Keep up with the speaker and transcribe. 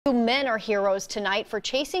Two men are heroes tonight for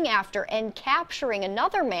chasing after and capturing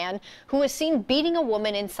another man who was seen beating a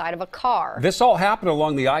woman inside of a car. This all happened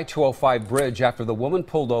along the I-205 bridge after the woman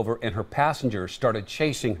pulled over and her passengers started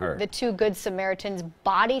chasing her. The two Good Samaritans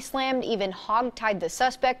body slammed, even hogtied the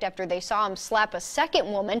suspect after they saw him slap a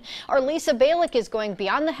second woman. Our Lisa Balick is going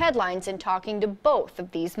beyond the headlines and talking to both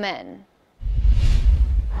of these men.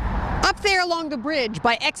 Up there along the bridge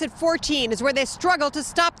by exit 14 is where they struggled to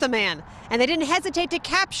stop the man, and they didn't hesitate to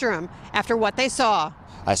capture him after what they saw.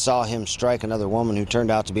 I saw him strike another woman who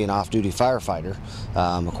turned out to be an off-duty firefighter,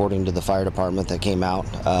 according to the fire department that came out.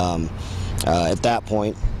 At that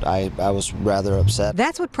point, I was rather upset.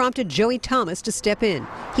 That's what prompted Joey Thomas to step in.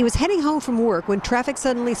 He was heading home from work when traffic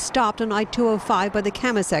suddenly stopped on I-205 by the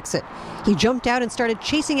Camas exit. He jumped out and started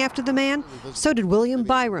chasing after the man. So did William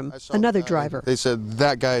Byram, another driver. They said,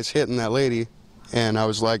 "That guy's hitting that lady." And I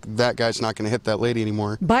was like, that guy's not going to hit that lady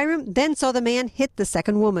anymore. Byram then saw the man hit the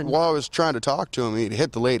second woman. While I was trying to talk to him, he'd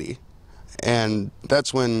hit the lady. And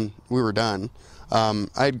that's when we were done.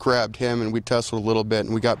 I'd grabbed him and we tussled a little bit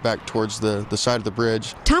and we got back towards the side of the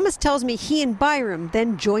bridge. Thomas tells me he and Byram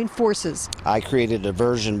then joined forces. I created a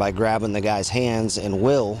diversion by grabbing the guy's hands, and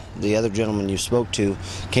Will, the other gentleman you spoke to,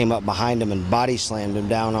 came up behind him and body slammed him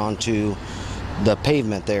down onto the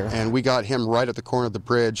pavement there. And we got him right at the corner of the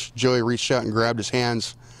bridge. Joey reached out and grabbed his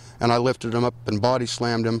hands, and I lifted him up and body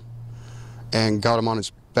slammed him and got him on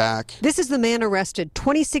his back. This is the man arrested,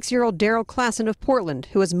 26-year-old Daryl Klassen of Portland,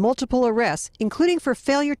 who has multiple arrests, including for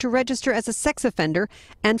failure to register as a sex offender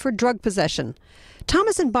and for drug possession.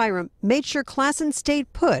 Thomas and Byram made sure Klassen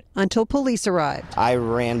stayed put until police arrived. I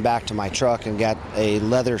ran back to my truck and got a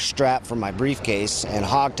leather strap from my briefcase and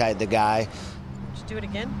hogtied the guy. Did you do it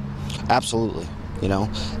again? Absolutely. You know,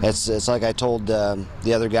 it's like I told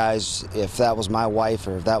the other guys, if that was my wife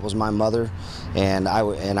or if that was my mother and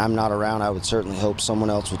I'm not around, I would certainly hope someone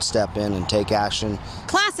else would step in and take action.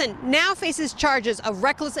 Klassen now faces charges of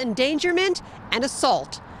reckless endangerment and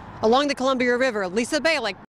assault. Along the Columbia River, Lisa Balick.